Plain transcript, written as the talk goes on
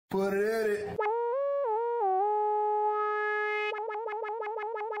Put it in it.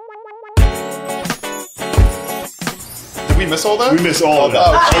 Did we miss all that? We missed all of that.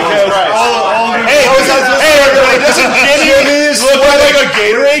 Okay, right. Hey, everybody, this is Jimmy's looking like a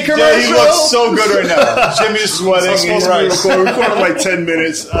Gatorade commercial. Yeah, he looks so good right now. Jimmy's sweating. He's recording like 10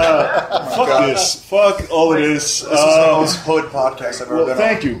 minutes. Fuck this. Fuck all of this. This is the most hood podcast I've ever been on.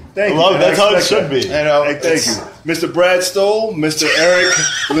 Thank you. Thank you. Love, that's how it should be. I know. Thank you. Mr. Brad Stoll, Mr. Eric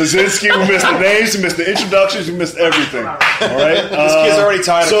Lazinski, we missed the names, we missed the introductions, we missed everything. All right? This kid's already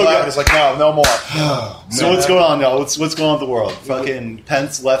tired of clapping. It's like, no more. So what's going on now? What's going on with the world? Fucking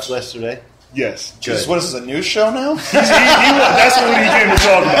Pence left yesterday. Yes. Jesus, what is this, a news show now? That's what he came to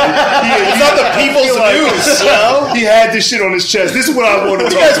talk about. It's not the people's news, you know? He had this shit on his chest. This is what I want to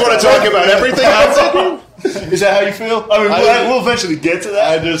talk about. You guys want to talk about everything? Is that how you feel? I mean, we'll eventually get to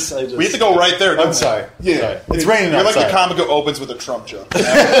that. We have to go right there. I'm sorry. Yeah. Sorry. It's raining You're outside. like the comic who opens with a Trump joke. You're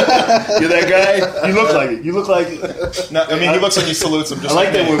that guy? You look like it. You look like it. No, I mean, he looks like he salutes him. Just I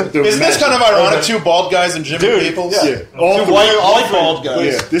like that with the Isn't this kind of ironic? Two bald guys and Jimmy Peoples? Yeah. All Two white bald guys.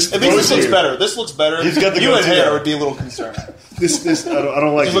 Yeah. At least this looks better. This looks better. He's got the you and goatee. hair would be a little concerned. This I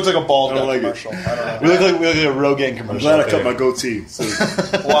don't like it. He looks like a bald I guy don't like commercial. I don't We know. look like a Rogaine commercial. I'm glad I cut my goatee. So.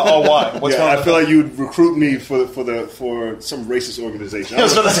 Why? What's wrong I with feel that? like you'd recruit me for some racist organization.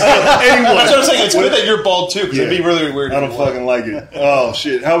 That's what I'm saying. It's good that you're bald too, because it'd be really weird. I don't fucking like it. Oh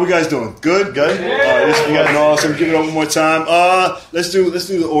shit! How we guys doing? Good. Good. All right, this is fucking awesome. Give it up one more time. Let's do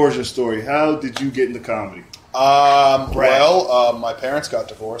the origin story. How did you get into comedy? My parents got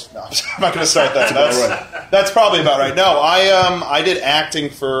divorced. No, I'm not going to start that. That's probably about right. No, I did acting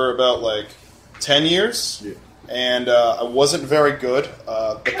for about like 10 years, and I wasn't very good.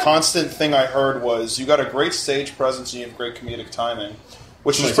 The constant thing I heard was, you got a great stage presence and you have great comedic timing,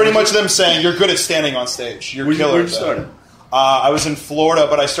 which was pretty much them saying, you're good at standing on stage. You're killer. Where'd you start? I was in Florida,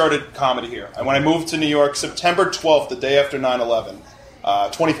 but I started comedy here. And when I moved to New York, September 12th, the day after 9/11,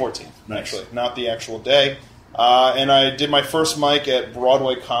 2014, actually, not the actual day. And I did my first mic at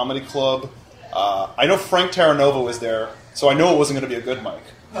Broadway Comedy Club. I know Frank Terranova was there, so I knew it wasn't going to be a good mic.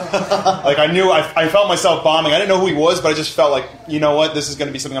 Like I felt myself bombing. I didn't know who he was, but I just felt like, you know what, this is going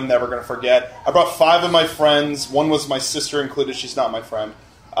to be something I'm never going to forget. I brought 5 of my friends. One was my sister included. She's not my friend.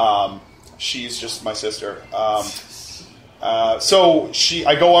 She's just my sister. I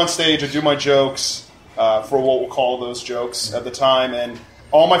go on stage, I do my jokes for what we'll call those jokes at the time, and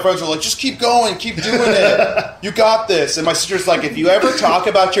all my friends were like, just keep going, keep doing it. You got this. And my sister's like, if you ever talk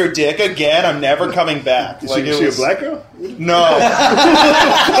about your dick again, I'm never coming back. Is she a black girl? No.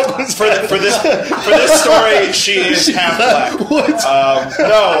 for this story, she is half black. What?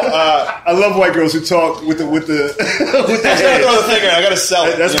 I love white girls who talk with the I gotta throw the thing in. I gotta sell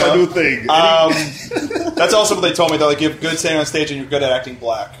it. That's my new thing. That's also what they told me. They're like, you have good standing on stage and you're good at acting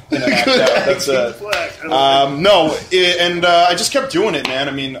black. That's I just kept doing it, man.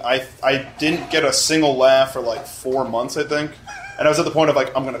 I mean, I didn't get a single laugh for like 4 months, I think, and I was at the point of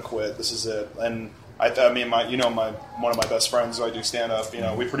like, I'm gonna quit. This is it. And one of my best friends who I do stand up. You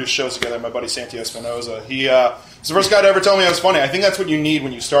know, we produce shows together. My buddy Santi Espinoza. He was the first guy to ever tell me I was funny. I think that's what you need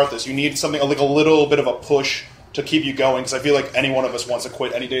when you start this. You need something like a little bit of a push to keep you going, because I feel like any one of us wants to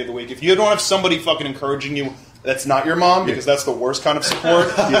quit any day of the week. If you don't have somebody fucking encouraging you, that's not your mom, because that's the worst kind of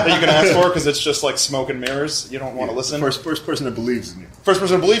support that you can ask for, because it's just like smoke and mirrors. You don't want to listen. First person that believes in you. First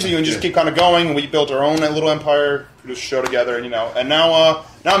person that believes in you, and just keep kind of going. And we built our own little empire, produced a show together, and now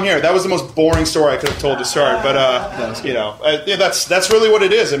I'm here. That was the most boring story I could have told to start, but that's really what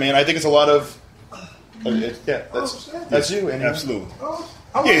it is. I mean, I think it's a lot of that's you, Andy. Absolutely.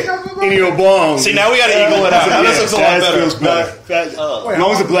 In your bong. See, now we got to eagle it out. Now this looks a lot better. Feels better. As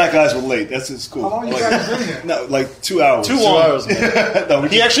long as the black guys were late, that's cool. How long you guys been here? No, like 2 hours. Too long. 2 hours. No,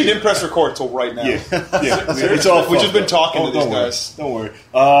 He actually didn't press record till right now. Yeah. It's all We've just been talking to these don't worry. guys. Don't worry.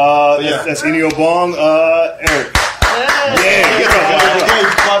 That's in your bong. Eric.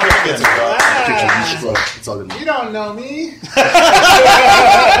 It's all good. You don't know me.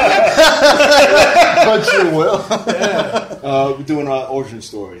 But you will. We're doing our origin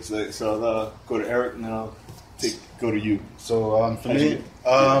stories. So go to Eric and then I'll go to you. So for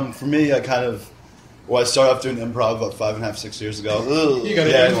me, I started off doing improv about 5.5, 6 years ago. You got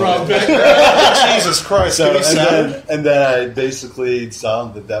an improv back. Jesus Christ. And then I basically saw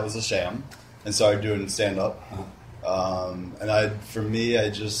that was a sham and started doing stand-up.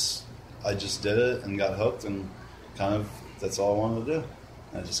 I just did it and got hooked, and kind of that's all I wanted to do.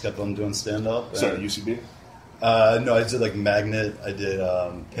 I just kept on doing stand-up. Sorry, UCB? No, I did like Magnet. I did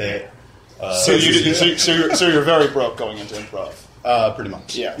Pitt. So you're very broke going into improv. Pretty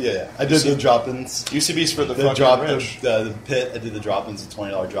much. Yeah. Yeah. I did the drop-ins. UCB's for the The fucking rich. the pit. I did the drop-ins, the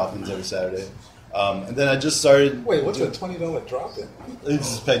 $20 drop-ins every Saturday. And then I just started. Wait, what's a $20 drop in? You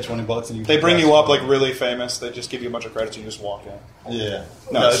just pay $20 and you. They bring you up like really famous. They just give you a bunch of credits and you just walk in. Yeah.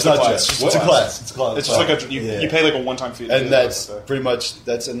 No, it's not class. just. It's a class. It's a class. It's just like you pay like a one-time fee. And that's pretty much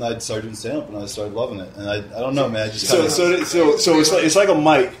and I started doing stand-up and I started loving it. And I don't know, man. I just kinda, So it's like a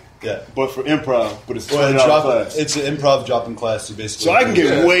mic, yeah. but for improv, but it's Well, $20 class. it's an improv drop-in class. You basically. So I can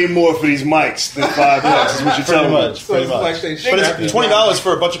get way more for these mics than $5. Is what you're pretty telling me. much. So Pretty it's much. like they But it's $20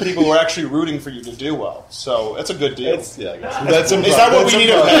 for a bunch of people who are actually rooting for you to do well. So it's a good deal. Yeah, I guess. That's improv. Is that what we need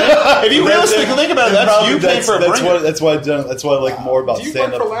to pay? If you realistically think about it, that's you pay for a bringer. That's what I like more about Do you work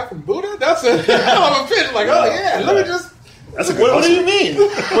stand-up. for Laughing Buddha? That's a hell of a pitch. Like, oh yeah, let me just. That's a good What do you mean?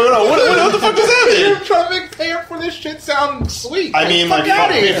 What the fuck does that You're mean? trying to make pay for this shit sound sweet. I mean, like fuck out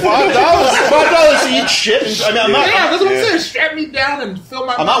of here. $5 to eat shit. I mean, I'm not. Yeah, that's what I'm saying. Strap me down and fill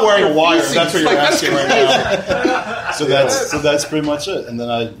my. I'm not mouth wearing with a wire. feces. That's what you're Like, that's asking right now. So that's pretty much it. And then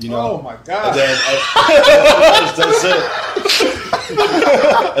Oh my god. And then that's it.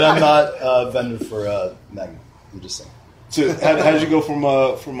 And I'm not a vendor for Magna. I'm just saying. So how did you go from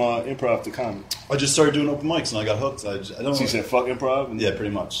improv to comedy? I just started doing open mics and I got hooked. I don't. So you said fuck improv? And Yeah,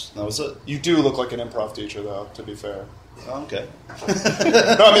 pretty much. That was it. You do look like an improv teacher, though. To be fair. Oh, okay. No,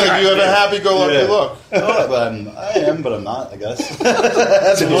 I mean, like, you have a happy-go-lucky Yeah. look. Oh, but I am, but I'm not. I guess. So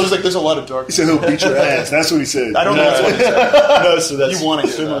like, there's a lot of dark. he said he'll beat your ass. That's what he said. I don't know. That's what he said. No, so that's You wanna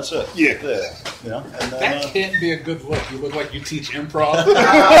get pretty that. much it. Yeah. You know. And then, That can't be a good look. You look like you teach improv.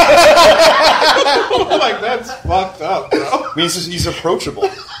 Like, that's fucked up, bro. Means he's approachable.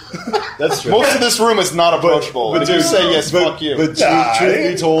 that's true. Most of this room is not approachable. But if you say yes, fuck you. But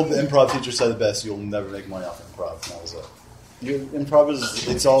truth be told, the improv teacher said the best. You'll never make money off improv. And that was it. Improv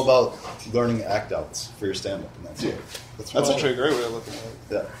it's all about learning act outs for your stand up, and that's it. That's actually a great way of looking at it.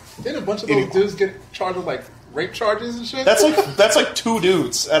 Yeah. Didn't a bunch of those dudes get charged with like rape charges and shit? That's like 2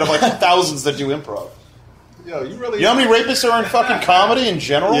 dudes out of like thousands that do improv. Yo, you really. You know how many rapists are in fucking comedy in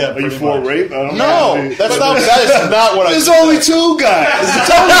general? Yeah, Are you pretty for much. rape? I don't No, know. that is not what I. There's only 2 guys.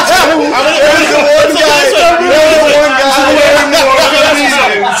 There's only 2.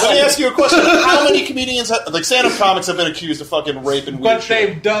 Let me ask you a question. How many comedians, like stand-up comics, have been accused of fucking rape and weird But shit?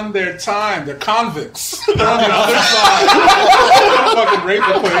 they've done their time. They're convicts. They're on the other side of the fucking rape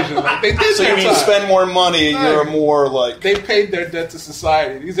equation. Like, they did So you their mean time. spend more money? You're more like They paid their debt to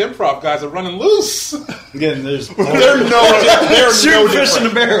society. These improv guys are running loose. Again, there's they're no Shooting different. fish in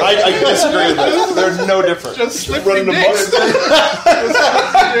a barrel. I disagree with that. They're no different. Just slipping running the dicks.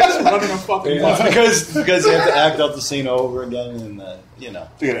 Just running a fucking It's bucket. because you have to act out the scene over again, and you know.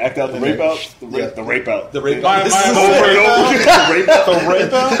 You're gonna act out the rape out? The rape out. The rape My- out. my- Over and over. The rape out. The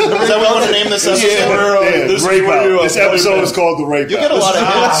rape out? Is that what you want to name this episode? Yeah, This is rape where you out. This avoid episode that. is called the rape You out. get a lot of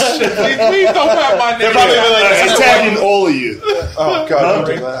hits. Please don't have my name. probably there. like, I'm tagging all of you. Oh God,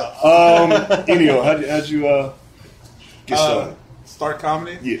 don't do that. Enio, how'd you get started? Start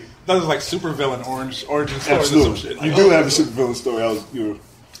comedy? Yeah. That was like super villain origin stories or some Absolutely. shit. You do have a super villain story.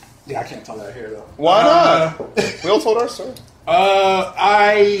 Yeah, I can't tell that here though. Why not? We all told our story.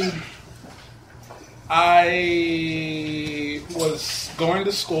 I was going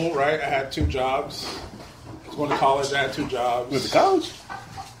to school, right? I had 2 jobs. I was going to college. I had 2 jobs. Went to college? A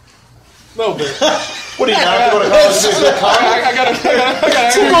little bit. What are you not going to college? I got.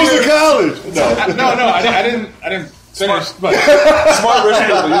 Who goes to college? No. No. I didn't finish. But Smart rich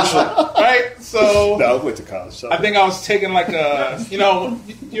people usually. right. So No, I went to college. So. I think I was taking like a,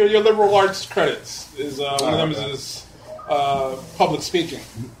 your liberal arts credits is one of them is public speaking.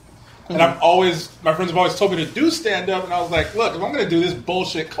 And my friends have always told me to do stand up, and I was like, look, if I'm going to do this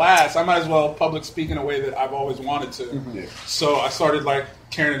bullshit class, I might as well public speak in a way that I've always wanted to. Yeah. So I started like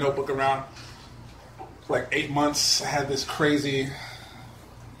carrying a notebook around. For like 8 months, I had this crazy,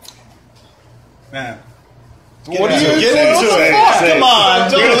 man. What do you Get do? into it. Come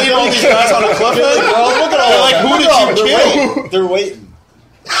on, you're going to leave all these guys on a cliffhanger? Look at all like, who did you kill? They're waiting.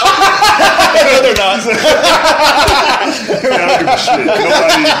 No, they're not. I don't give a shit.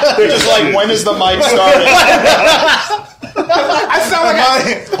 Nobody. They're just like, when is the mic starting? I sound like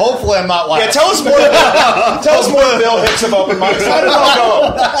Hopefully, I'm not lying. Yeah, tell us more of Bill Hicks of open mics. How did it all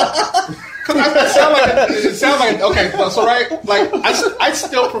go? it sounds like okay. So right, like I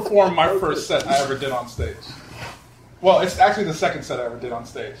still perform my first set I ever did on stage. Well, it's actually the second set I ever did on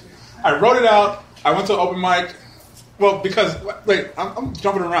stage. I wrote it out. I went to open mic. Well, because wait, I'm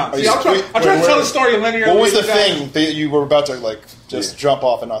jumping around. See, I'm trying to tell the story linear. What was the thing that you were about to like just jump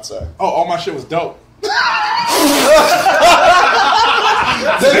off and not say? Oh, all my shit was dope.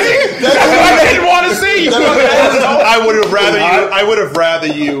 I didn't want to see you. I would have rather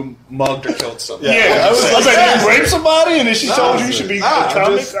you mugged or killed somebody. Yeah, I was like, you rape somebody, and then she told you you should be a comic.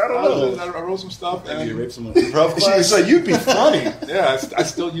 I don't know. I wrote some stuff. Maybe you And raped someone in improv She class. was like, you'd be funny. yeah, I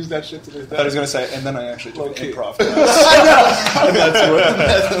still use that shit to this I thought I was day. going to say, and then I actually took Low-key. improv class.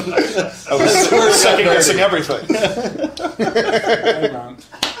 I was second guessing everything. Hey, man.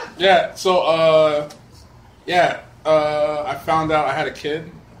 Yeah, so, I found out I had a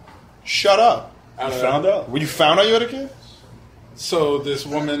kid. Shut up. Out of- Found out? When you found out you had a kid? So this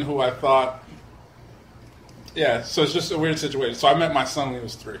woman who I thought, so it's just a weird situation. So I met my son when he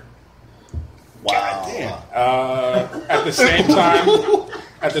was 3. Wow. Damn. At the same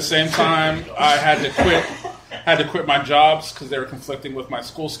time, I had to quit my jobs because they were conflicting with my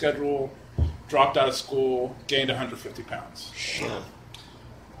school schedule. Dropped out of school, gained 150 pounds. Shit.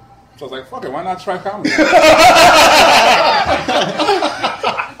 So I was like, fuck it, why not try comedy?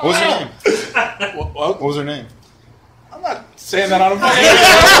 What was her name? What was her name? I'm not saying that on a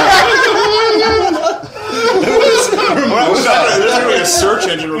There's really a search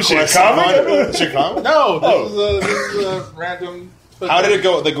engine request. she a comic? Was she a comic? No, this is a random. How did it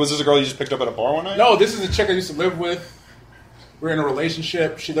go? Like, was this a girl you just picked up at a bar one night? No, this is a chick I used to live with. We were in a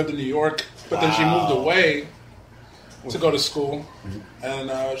relationship. She lived in New York, but then she moved away to go to school,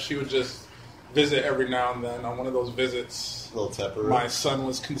 and she would just visit every now and then. On one of those visits, Little tapper. my son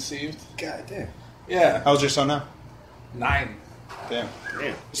was conceived. God damn. Yeah, How's your son now? 9. Damn. Damn.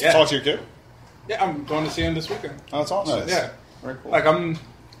 You still Yeah. talk to your kid? Yeah, I'm going to see him this weekend. Oh, that's awesome. Nice. Yeah, Very cool. like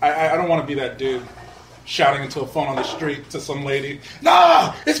I don't want to be that dude shouting into a phone on the street to some lady.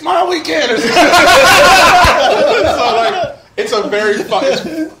 Nah, it's my weekend. So like, it's a very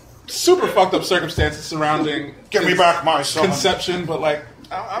it's super fucked up circumstances surrounding Give me back my son. conception, but like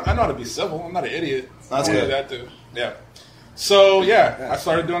I know how to be civil. I'm not an idiot. That's I'm really good. that dude. Yeah. So I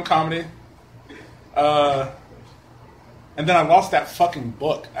started doing comedy. And then I lost that fucking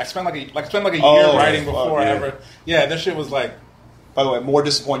book. I spent like a year Oh, writing fuck, before I yeah. ever. Yeah, that shit was like. By the way, more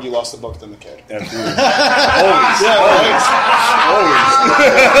disappointed you lost the book than the kid. Absolutely.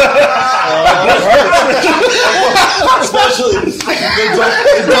 Especially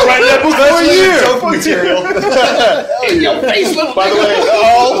Write that book for a year. joke material. By the way,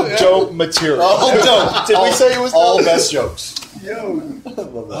 all joke material. All joke. Did we say it was all best jokes? Yo. Love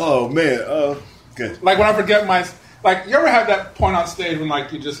that. Oh, man. Good. Like when I forget my, like you ever have that point on stage when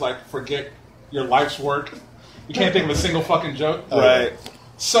like you just like forget your life's work, you can't think of a single fucking joke. Right.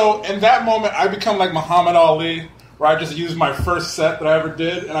 So in that moment, I become like Muhammad Ali, where I just use my first set that I ever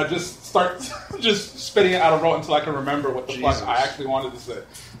did, and I just start just spitting it out of rote until I can remember what the fuck I actually wanted to say.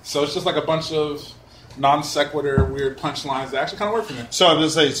 So it's just like a bunch of non sequitur, weird punchlines that actually kind of work for me. So I'm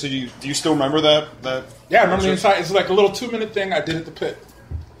just saying. So do you still remember that? Yeah, I remember the entire. It's like a little 2-minute thing I did at the Pit.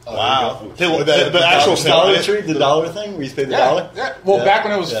 Wow. The actual Dollar pit. Tree, the dollar thing where you paid the dollar. Yeah. Well, Yeah. back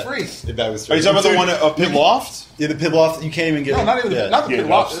when it was Yeah. free. The bag was Are you talking about the one at Pit Loft? Yeah, the pit loft. You can't even get. No, not even yeah. not the Yeah, Pit.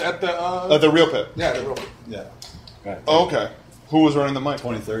 no. At the The real Pit. yeah, the real. Yeah. Oh, okay. Who was running the mic?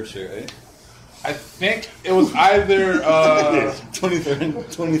 23rd Street, right? I think it was either 23rd and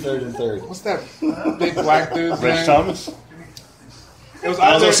 3rd. what's that big black dude's Reg name? Thomas? It was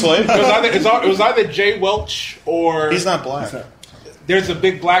Aldo either Slade? it was either Jay Welch or He's not black. there's a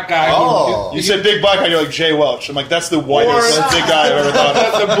big black guy. Oh. Who, You said big black guy, you're like Jay Welch. I'm like, that's the whitest Or- big guy I've ever thought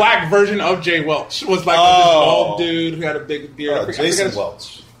of. the black version of Jay Welch was like this bald dude who had a big beard. I forget Jason his-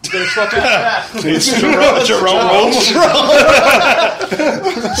 Welch. his fucking- It's Jerome Welch.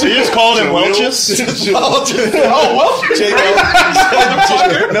 So you just called him Welches? Oh, Welch. Jay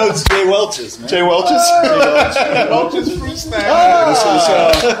Welch. No, it's Jay Welch's, man. Jay Welches? Welch's fruit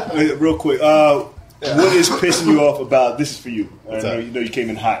snack. Real quick. What is pissing you off about, this is for you. I know you came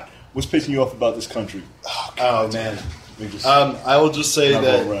in hot. What's pissing you off about this country? Oh, man. We just I will just say I'll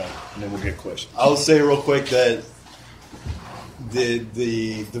that. go around, and then we'll get questions. I'll say real quick that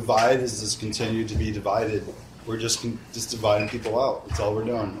the divide has just continued to be divided. We're just dividing people out. That's all we're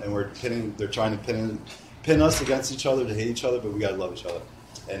doing, and they're trying to pin us against each other to hate each other, but we gotta love each other.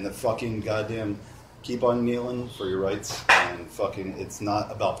 And the fucking goddamn keep on kneeling for your rights, and fucking it's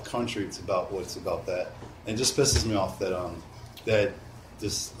not about the country, it's about what's about that. And it just pisses me off that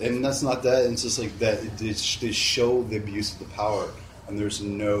this, and that's not that. It's just like that they show the abuse of the power, and there's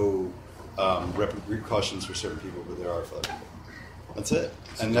no repercussions for certain people, but there are for other people. That's it.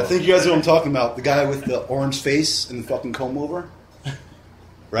 And I think you guys know what I'm talking about. The guy with the orange face and the fucking comb over,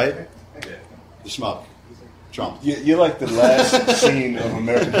 right? The schmuck. Trump. You're like the last scene of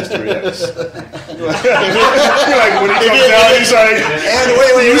American History X. You're like when he comes down, he's like, And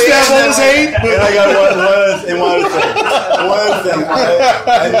wait, you used to have all this hate, but And I got one other thing.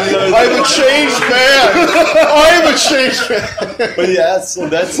 I'm a changed man. I'm a changed man. But yeah, so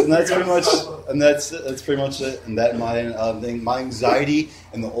that's pretty much, and that's pretty much it. And that my thing, my anxiety,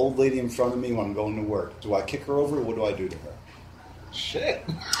 and the old lady in front of me when I'm going to work. Do I kick her over, or what do I do to her? Shit.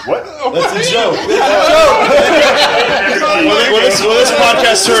 what? That's a joke. Will this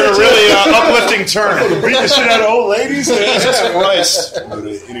podcast turn a really uplifting turn? Beat the shit out of old ladies? Jesus Christ.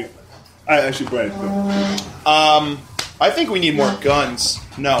 I actually, Brandon. I think we need more guns.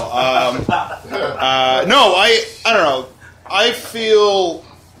 No. No, I don't know. I feel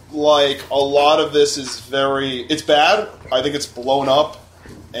like a lot of this is it's bad. I think it's blown up.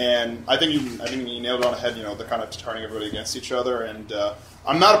 And I think you nailed it on the head. You know, they're kind of turning everybody against each other. And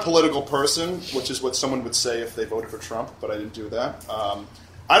I'm not a political person, which is what someone would say if they voted for Trump. But I didn't do that. I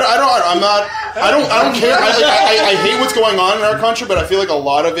don't care. I hate what's going on in our country, but I feel like a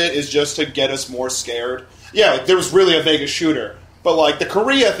lot of it is just to get us more scared. Yeah, like there was really a Vegas shooter, but like the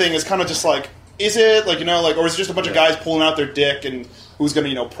Korea thing is kind of just like, is it like, you know, like, or is it just a bunch of guys pulling out their dick and who's going to,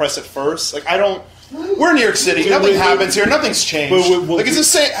 you know, press it first? Like, I don't. We're in New York City. Nothing happens here. Nothing's changed. Like, it's the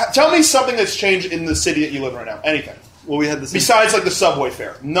same. Tell me something that's changed in the city that you live in right now. Anything. Well, we had this besides like the subway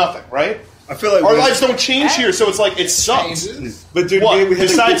fare. Nothing, right? I feel like our lives don't change here, so it's like it sucks. But dude, what? We had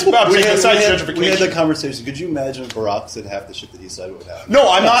gentrification, we had that conversation. Could you imagine if Barack said half the shit that he said would happen? No,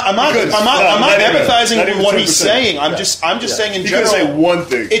 I'm not empathizing with what he's saying. I'm just saying in general. You can say one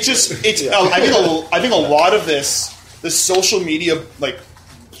thing. I think a lot of this social media like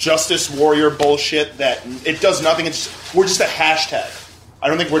justice warrior bullshit that it does nothing. We're just a hashtag. I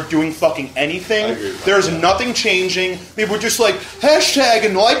don't think we're doing fucking anything. There's nothing changing. People are just like, hashtag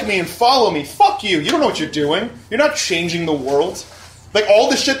and like me and follow me. Fuck you. You don't know what you're doing. You're not changing the world. Like, all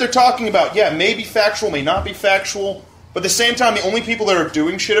the shit they're talking about, yeah, may be factual, may not be factual. But at the same time, the only people that are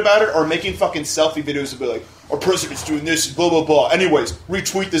doing shit about it are making fucking selfie videos and be like, our president's doing this, blah, blah, blah. Anyways,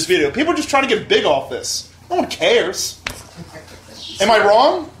 retweet this video. People are just trying to get big off this. No one cares. Am I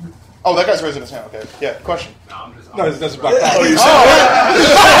wrong? Oh, that guy's raising his hand. Okay. Yeah, question. No, that's about that. Oh, you said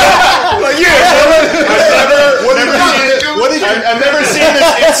I've never seen this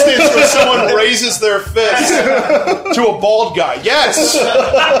instance where someone raises their fist to a bald guy. Yes.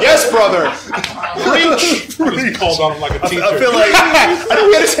 Yes, brother. Preach. He called on him like a teacher. I feel like I know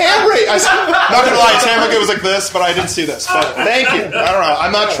he had his hand raised. Not gonna lie, his hand like it was like this, but I didn't see this. But thank you. I don't know.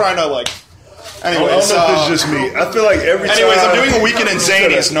 I'm not trying to like. Anyways, I don't know if it's just me. I feel like every time. Anyways, I'm doing a weekend in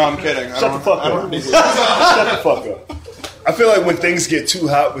Zanies. No, I'm kidding. Shut the fuck up. Shut the fuck up. I feel like when things get too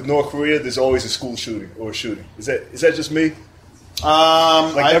hot with North Korea, there's always a school shooting or a shooting. Is that just me?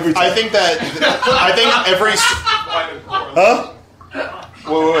 Every time. I think every. Huh? Wait.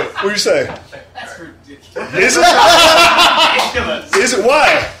 What do you say? That's ridiculous. Is it? Is it?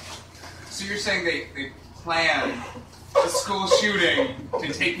 Why? So you're saying they plan a school shooting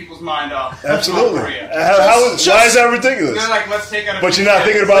to take people's mind off Absolutely. North Korea? Why is that ridiculous? They're like, let's take out a But few you're not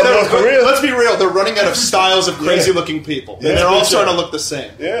kids. thinking about North Korea? Let's be real. They're running out of styles of crazy-looking people. Yeah, and they're all that's starting right. to look the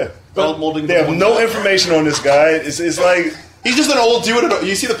same. Yeah. All molding. They have no information on this guy. It's like... He's just an old dude.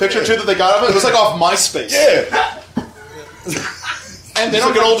 You see the picture too that they got of him? It was like off MySpace. Yeah. And they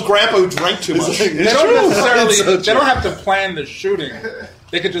like an old grandpa who drank too much. They don't have to plan the shooting.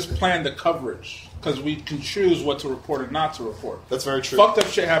 They could just plan the coverage. Because we can choose what to report and not to report. That's very true. Fucked up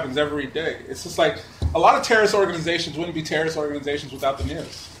shit happens every day. It's just like a lot of terrorist organizations wouldn't be terrorist organizations without the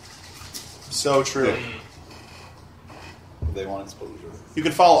news. So true. They want exposure. You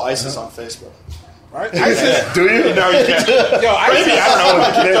can follow ISIS on Facebook. Right? Do you? No, you can't. Yo, Maybe, I don't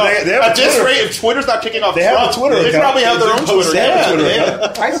know. They have At this Twitter. rate, if Twitter's not kicking off They have Trump, a Twitter they account. probably have their own Twitter. They have a Twitter Yeah.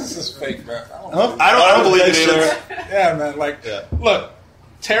 account. ISIS is fake, man. I don't believe it either. Yeah, man. Like, look,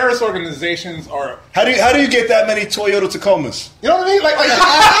 terrorist organizations are. How do you get that many Toyota Tacomas? You know what I mean? Like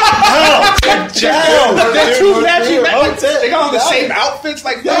They're too matchy. They got on the same outfits.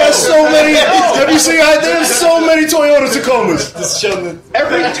 Like, They got so many. Have you seen? There's so many Toyota Tacomas. Just showing that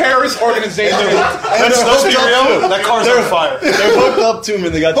every terrorist organization. Let's be real. That car's on fire. they're hooked up to him,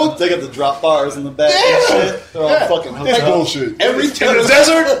 and they got the drop bars in the back and shit. They're all fucking hooked That's up. bullshit. Every In the terrorist.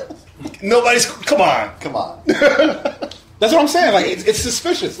 desert, nobody's. Come on. Come on. That's what I'm saying. Like, it's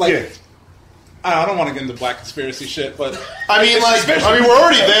suspicious. Like, Yeah. I don't want to get into black conspiracy shit, but I mean, we're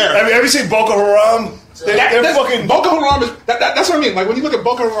already there. Have you seen Boko Haram? They're fucking. Boko Haram is. That's what I mean. Like, when you look at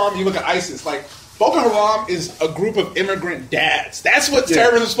Boko Haram, you look at ISIS. Like, Boko Haram is a group of immigrant dads. That's what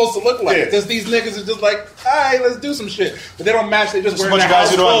terrorism is supposed to look like. Yeah. Because these niggas are just like, all right, let's do some shit. But they don't match. They just wear a bunch their of guys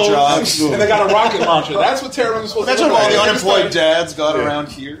house who don't have clothes, jobs. and they got a rocket launcher. That's what terrorism is supposed Imagine to look all like. the It's unemployed like, dads got around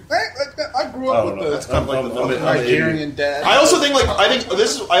here. I grew up with the I'm Nigerian dad. I also think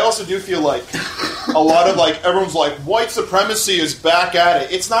I also do feel like a lot of like everyone's like white supremacy is back at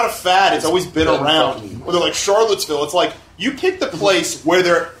it. It's not a fad. It's always been around. Or they're like Charlottesville. It's like you pick the place where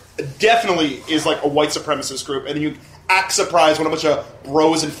there definitely is like a white supremacist group, and then you act surprised when a bunch of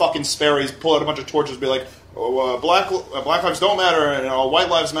bros and fucking Sperry's pull out a bunch of torches, and be like, "Oh, black lives don't matter, and white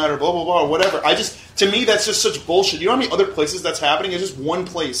lives matter," blah blah blah, or whatever. To me, that's just such bullshit. You know how many other places that's happening? It's just one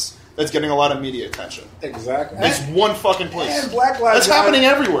place that's getting a lot of media attention. Exactly. It's one fucking place. And Black Lives That's Matter, happening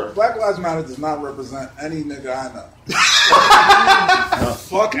everywhere. Black Lives Matter does not represent any nigga I know.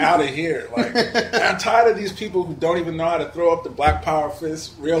 Fuck out of here. Like, I'm tired of these people who don't even know how to throw up the black power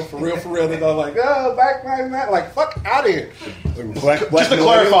fist. For real. They're like, oh, Black Lives Matter. Like, fuck out of here. Black Just to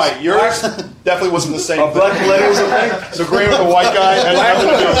clarify, yours definitely wasn't the same. black millennials. So agreeing with a white guy has nothing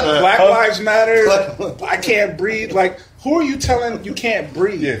to do with that. Black Lives Matter. I can't breathe. Like, who are you telling you can't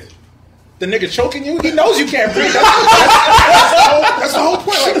breathe? Yeah. The nigga choking you? He knows you can't breathe. That's the whole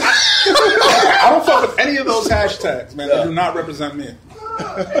point. Like, I don't fuck with any of those hashtags, man. They do not represent me.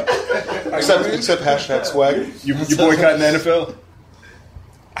 Except hashtag swag. You boycotting the NFL?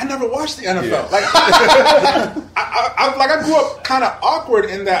 I never watched the NFL. Yeah. Like, I grew up kind of awkward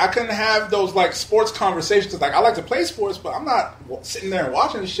in that I couldn't have those like sports conversations. Like, I like to play sports, but I'm not sitting there and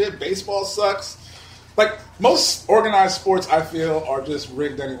watching shit. Baseball sucks. Like, most organized sports, I feel, are just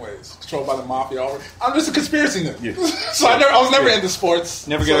rigged anyways, controlled by the mafia. I'm just a conspiracy nerd. Yeah. So I was never into sports.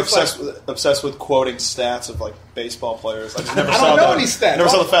 Never get obsessed with quoting stats of like baseball players. I just never I saw don't know that. any stats. Never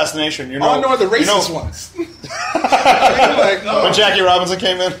saw the fascination. You know, All I know are the racist ones. Like, no. When Jackie Robinson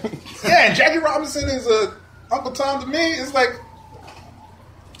came in. Yeah, and Jackie Robinson is a Uncle Tom to me. It's like,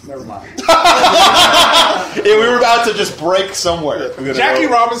 never mind. Yeah, we were about to just break somewhere. Jackie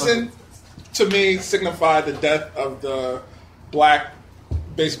Robinson, to me, signified the death of the black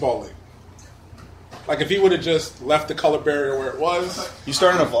baseball league. Like, if he would have just left the color barrier where it was. You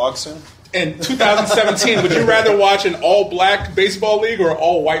starting a vlog soon? In 2017, would you rather watch an all-black baseball league or an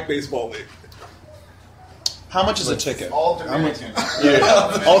all-white baseball league? How much is a ticket? All Dominican.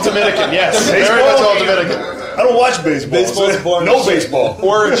 All Dominican, yes. Very much all Dominican. I don't watch baseball. Baseball's boring No as shit. baseball.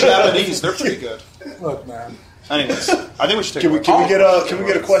 Or Japanese. They're pretty good. Look, man. Anyways, I think we should take Can we a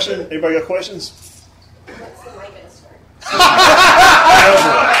get a question? Anybody got questions? What's the latest story?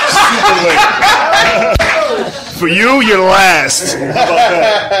 Super late. For you, you're last. How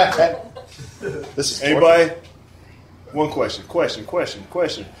about that? This is Anybody? One question.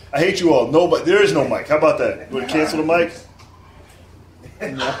 I hate you all. Nobody. There is no mic. How about that? You want to cancel the mic?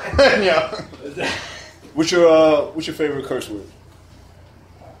 Yeah. What's your favorite curse word?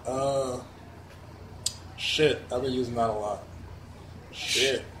 Shit. I've been using that a lot.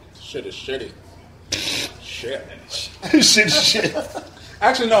 Shit. Shit is shitty. Shit. shit.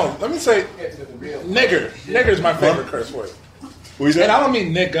 Actually, no. Let me say nigger. Nigger is my favorite curse word. What is that? And I don't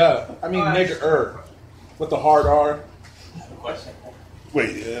mean nigga. I mean nigger with the hard R.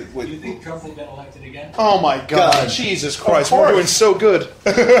 Wait. Do you think Trump will get elected again? Oh my God. Jesus Christ. We're doing so good.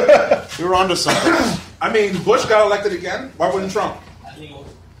 We were onto something. I mean, Bush got elected again. Why wouldn't Trump? I think he's going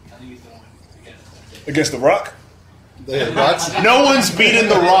to win again. Against the Rock? No one's beaten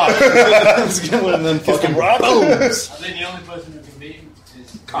The Rock. And then fucking Rock? I think the only person who can beat him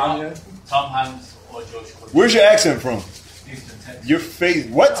is Kanye. Tom Hanks or George Clooney. Where's your accent from? Houston, Texas. Your face.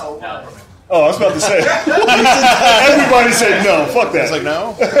 What? No. Oh, I was about to say. Everybody said no. Fuck that. It's like,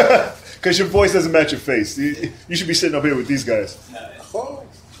 no? Because your voice doesn't match your face. You should be sitting up here with these guys. Oh.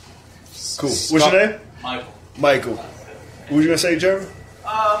 Cool. What's your name? Michael. Michael. What were you going to say, Jeremy?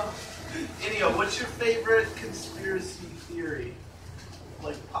 Inio, what's your favorite conspiracy theory?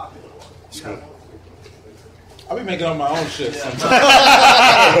 Like, popular one? I be making up my own shit sometimes.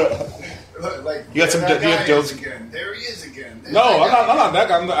 Like, You got some- there do you have that guy Dill's- is again. There he is again. There's No, that I'm guy. not that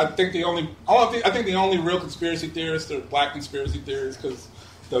guy. I think the only real conspiracy theorists are black conspiracy theorists because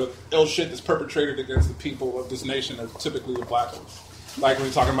the ill shit that's perpetrated against the people of this nation are typically the black ones. Like when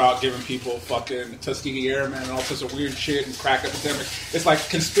you're talking about giving people fucking Tuskegee Airmen and all sorts of weird shit and crack epidemic. It's like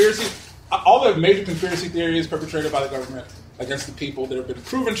conspiracy. All the major conspiracy theories perpetrated by the government against the people that have been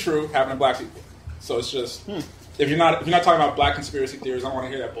proven true happen to black people. So it's just if you're not talking about black conspiracy theories, I don't want to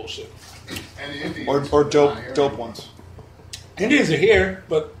hear that bullshit. And the Indians Or are dope not here. dope ones. Indians are here,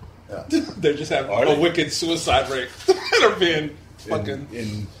 but they just have Are a they? wicked suicide rate. They're being fucking.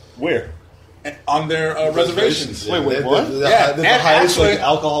 In where? on their reservations. Yeah. Wait, what? Yeah, the and highest actually- like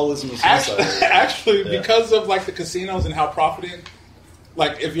alcoholism and suicide. Actually, Yeah. because of like the casinos and how profiting,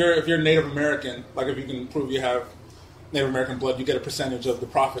 like if you're Native American, like if you can prove you have Native American blood, you get a percentage of the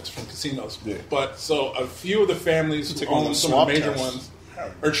profits from casinos. Yeah. But so a few of the families who Take all own the some of the swab major tests.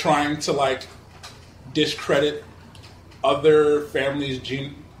 ones are trying to like discredit other families'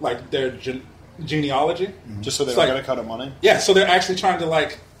 their genealogy. Just so they It's don't like- get a cut of money. Yeah, so they're actually trying to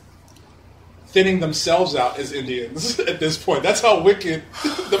like thinning themselves out as Indians at this point. That's how wicked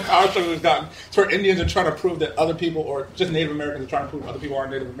the power struggle has gotten. It's where Indians are trying to prove that other people, or just Native Americans, are trying to prove other people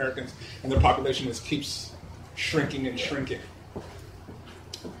aren't Native Americans, and their population keeps shrinking and shrinking.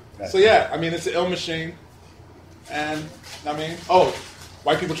 So yeah, I mean, it's an ill machine, and I mean,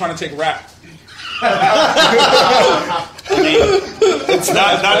 white people trying to take rap. It's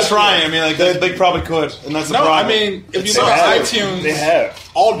not trying. I mean, like they probably could, and that's the No, problem. I mean, if you They look at have. iTunes, They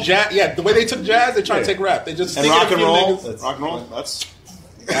have. all jazz. Yeah, the way they took jazz, they try to take rap. They just and stick it rock a and few roll. niggas. Rock and roll. That's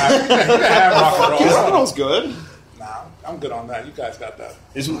Yeah, rock and roll. rock and roll's good. Nah, I'm good on that. You guys got that.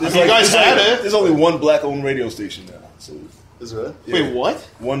 It's you guys had it. There's only one black-owned radio station now. So Is it? Wait, what?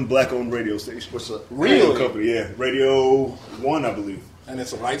 one black-owned radio station. What's that? Radio company? Yeah, Radio 1, I believe. And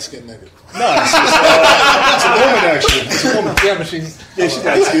it's a light skinned nigga. No, it's a woman actually. It's a woman. Yeah, but she's Yeah, she's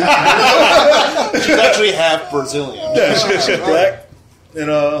light skinned. She's actually half Brazilian. Yeah, she's black. And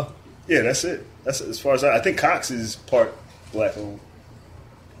yeah, that's it. That's it. As far as I think Cox is part black-owned.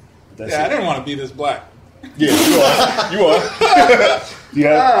 That's yeah. I it. didn't want to be this black. Yeah, you are.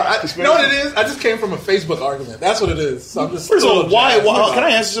 Yeah. You know what it is? I just came from a Facebook argument. That's what it is. So I'm just First of all, why? jazzed. Can I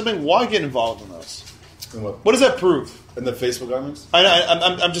ask you something? Why get involved in this? In what? What does that prove? In the Facebook arguments?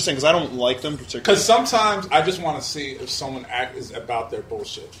 I'm just saying because I don't like them particularly. Because sometimes I just want to see if someone is about their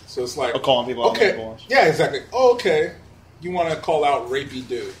bullshit. So it's like calling people out okay, on their bullshit. yeah, exactly. Oh, okay, you want to call out rapey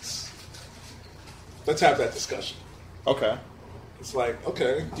dudes? Let's have that discussion. Okay. It's like,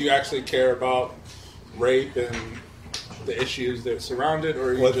 okay, do you actually care about rape and the issues that surround it,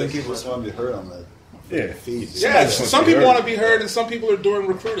 or you Well, I think just people just want to be heard on that Yeah. feed. yeah? just Some want to be people heard. want to be heard, and some people are doing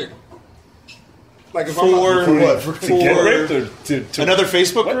recruiting. Like if For I'm what? To get raped or to Another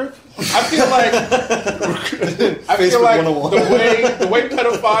Facebook group? I feel like Facebook 101. the way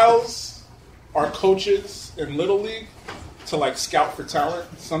pedophiles are coaches in Little League to like scout for talent.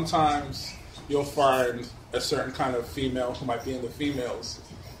 Sometimes you'll find a certain kind of female who might be in the females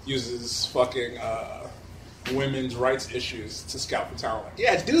uses fucking women's rights issues to scout for talent. Like,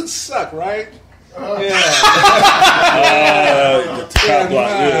 yeah, dudes suck, right? the top block.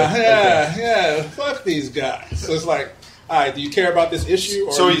 Yeah. Fuck these guys. So it's like, all right, do you care about this issue?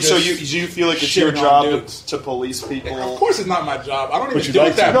 Or So you just you feel like it's your shitting on job dudes? to police people? Of course, it's not my job. I don't even you do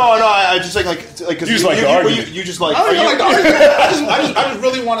like it that. to. No, I just think like You just like the argument. You just like. I don't are even you- like the argument. I just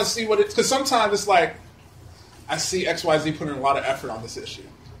really want to see what it. Because sometimes it's like I see XYZ putting a lot of effort on this issue.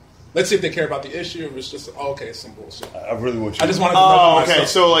 Let's see if they care about the issue, or it's just okay, it's some bullshit. I really want you. I just wanted to know Oh, for okay. myself.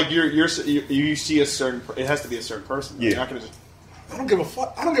 So like you see a certain. It has to be a certain person. Yeah. You're not gonna just. I don't give a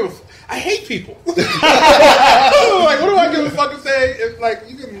fuck. I hate people. Like, what do I give a fuck if they? If, like,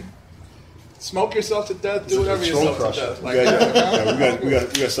 you can smoke yourself to death, do whatever control yourself to crusher. death. we Like,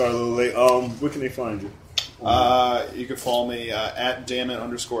 got to start a little late. Where can they find you? You can follow me at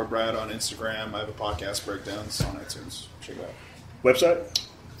dammit_Brad on Instagram. I have a podcast breakdowns on iTunes. Check it Website?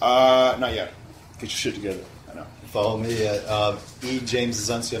 out. Not yet. Get your shit together. I know. Follow me at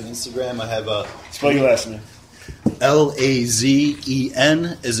 @eJamesZunski on Instagram. I have a Spell your last name.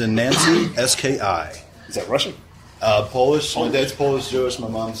 LAZEN as in Nancy SKI. Is that Russian? Polish. My dad's Polish Jewish. My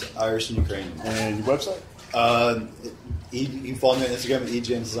mom's Irish and Ukrainian. And your website? You can follow me on Instagram at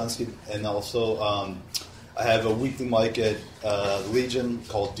 @eJamesZunski, and also I have a weekly mic at Legion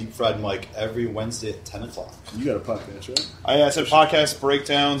called Deep Fried Mike every Wednesday at 10 o'clock. You got a podcast, right? I said podcast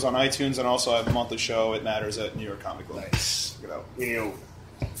breakdowns on iTunes, and also I have a monthly show. It Matters at New York Comic Con. Nice. Check it out.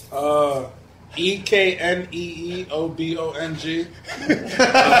 EKNEEOBONG.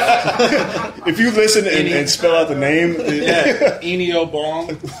 If you listen and spell out the name, Yeah, Enio Bong.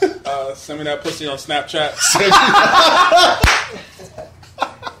 Send me that pussy on Snapchat.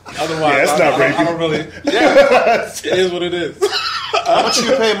 Otherwise, Yeah, that's not I don't really. Yeah, it is what it is. How much do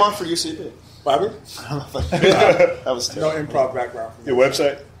you pay a month for UCB? Bobby, That was no terrible. improv background. your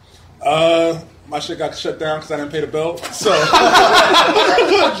website? My shit got shut down because I didn't pay the bill. So,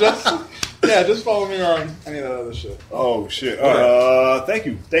 just follow me on any of that other shit. Oh shit! Thank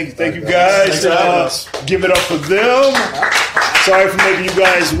you guys. Thanks for having us. Give it up for them. Sorry for making you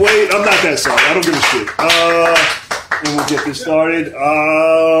guys wait. I'm not that sorry. I don't give a shit. And we'll get this started.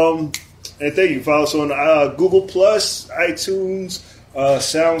 And thank you. Follow us on Google Plus, iTunes,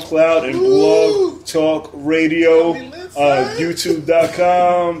 SoundCloud and Blog Talk Radio,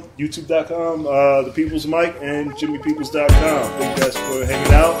 YouTube.com, The People's Mic, and JimmyPeoples.com. Thank you guys for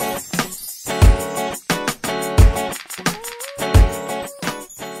hanging out.